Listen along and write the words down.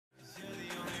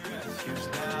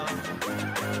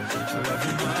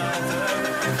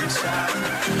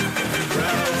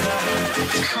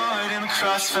Caught in the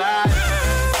crossfire.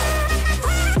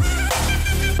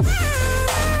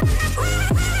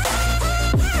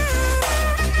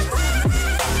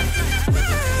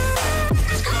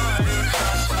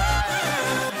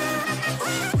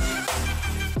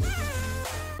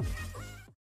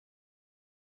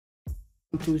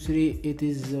 Two, three, it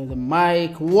is the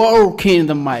mic working.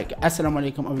 The mic. Assalamu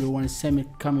alaikum everyone. Samir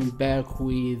coming back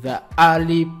with the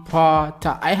Alip Ba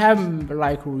Ta. I have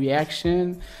like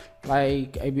reaction,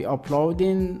 like I be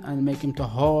uploading and make him to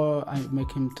hold. I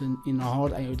make him to in a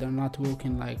hold. I do not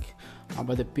working like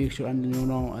about the picture and you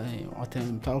know what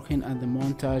I'm talking and the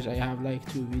montage. I have like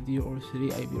 2 video or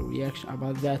 3. I be reaction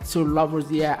about that. So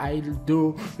lovers, yeah, I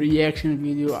do reaction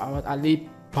video about Alip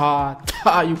Ba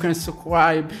Ta. You can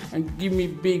subscribe and give me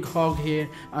big hug here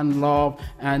and love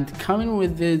and coming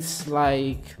with this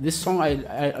like this song.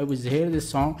 I was hear this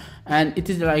song and it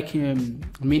is like I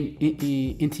mean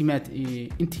intimacy,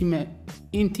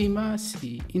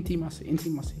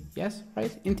 yes,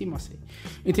 right,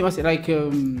 intimacy like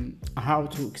how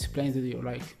to explain to you,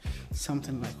 like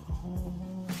something like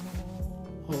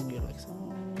you like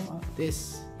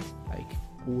this, like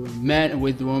man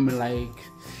with woman, like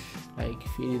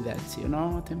feeling that, you know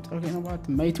what I'm talking about.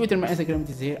 My Twitter, my Instagram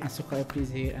is here, and subscribe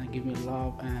please here and give me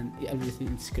love and everything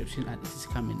in the description, and it is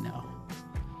coming now.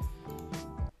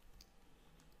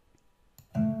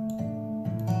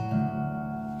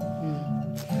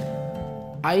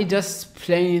 I just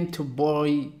playing to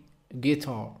boy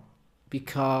guitar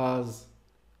because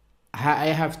I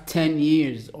have 10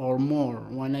 years or more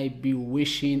when I be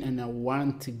wishing and I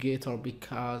want to guitar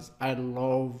because I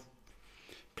love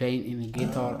playing in the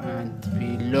guitar and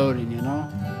be learning, you know.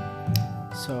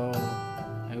 So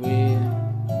I will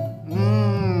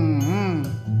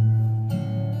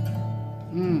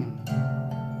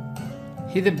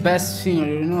hit the best finger,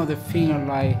 you know, the finger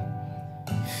like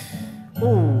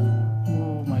oh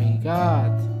my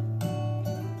god,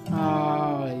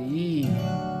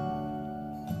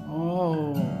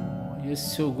 oh you're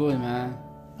so good, man.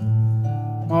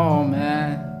 Oh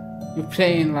man, you're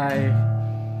playing like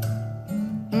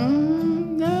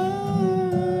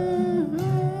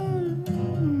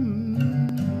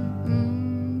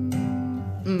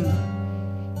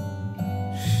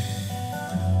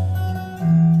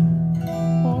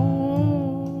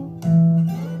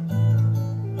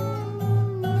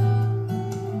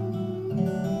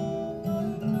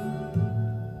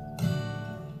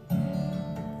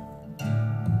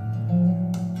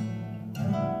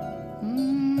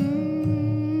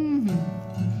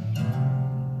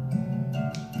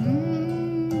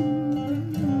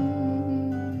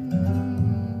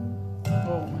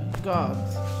God.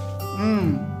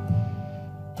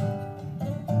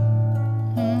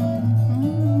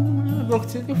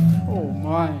 Oh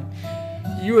my,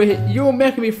 you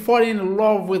make me fall in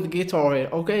love with guitar here,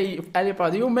 okay? Alip Ba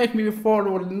Ta, you make me fall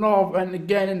in love and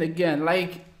again,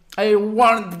 like I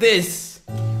want this.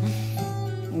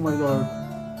 Oh my god.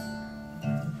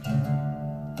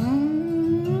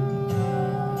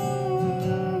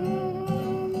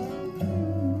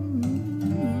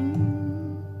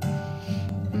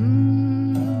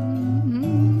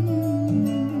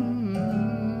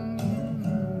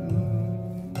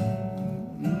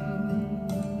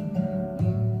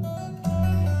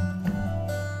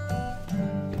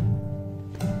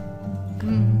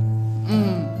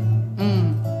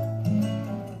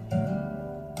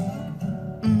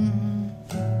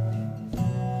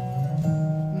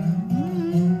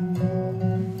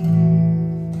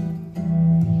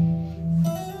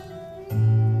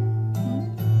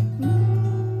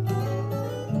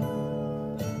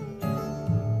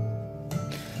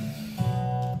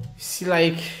 See,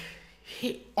 like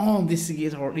he on this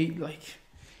guitar, like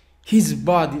his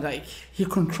body, like he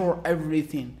control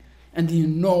everything, and you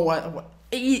know what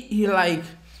he like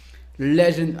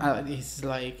legend. He's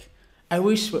like I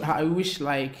wish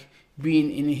like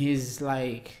being in his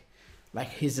like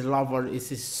his lover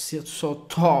is so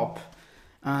top,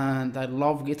 and I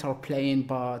love guitar playing,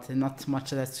 but not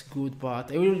much that's good.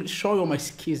 But I will show you my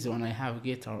skills when I have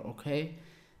guitar, okay?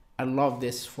 I love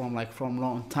this from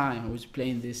long time. I was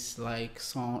playing this like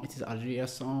song. It is Algeria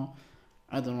song.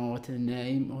 I don't know what the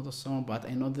name of the song, but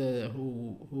I know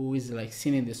who is like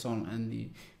singing the song,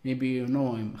 and maybe you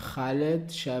know him, Khaled,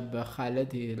 Shab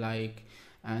Khaled. He like,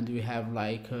 and we have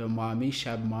like Mommy,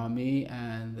 Shab Mommy,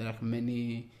 and like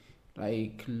many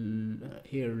like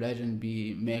here legend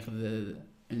be make the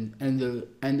and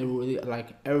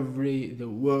like every the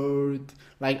word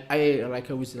like I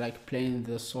was like playing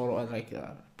the solo like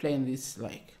playing this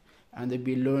like, and they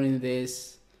be learning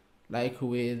this like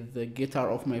with the guitar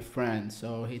of my friend,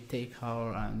 so he take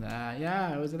her, and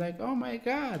yeah, I was like, oh my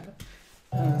god.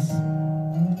 Yes.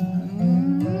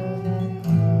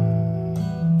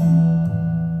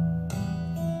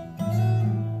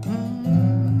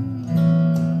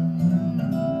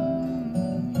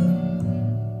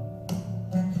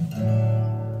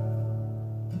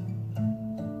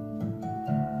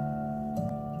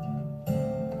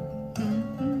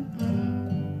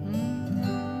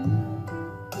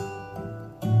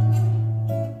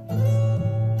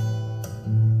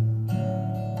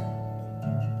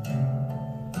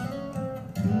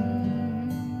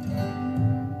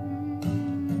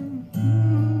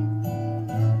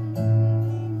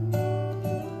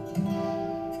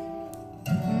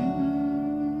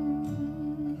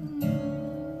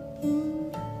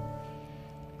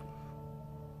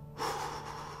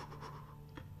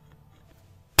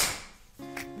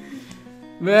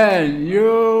 Man,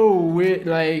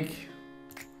 like,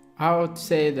 how to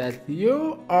say that?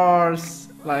 You are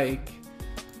like,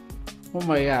 oh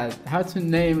my god, how to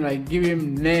name, like, give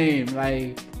him name,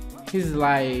 like, he's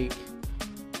like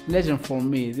legend for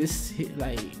me. This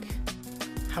like,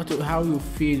 how you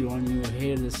feel when you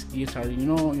hear this guitar, you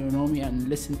know me, and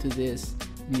listen to this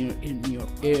in your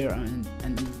ear, and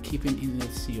keep it in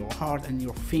your heart and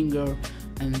your finger,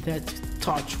 and that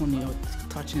touch when you're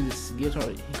touching this guitar,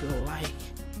 you go like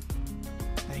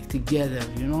together,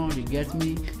 you get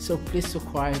me. So please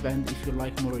subscribe, and if you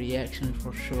like more reaction,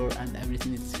 for sure, and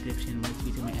everything in the description, my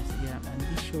Twitter, my Instagram, and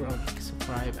be sure to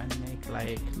subscribe and make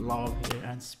like love here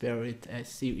and spirit.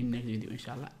 See you in next video,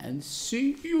 inshallah, and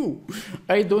see you.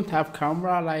 I don't have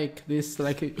camera like this,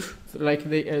 like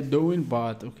they are doing,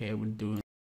 but okay, I will do it.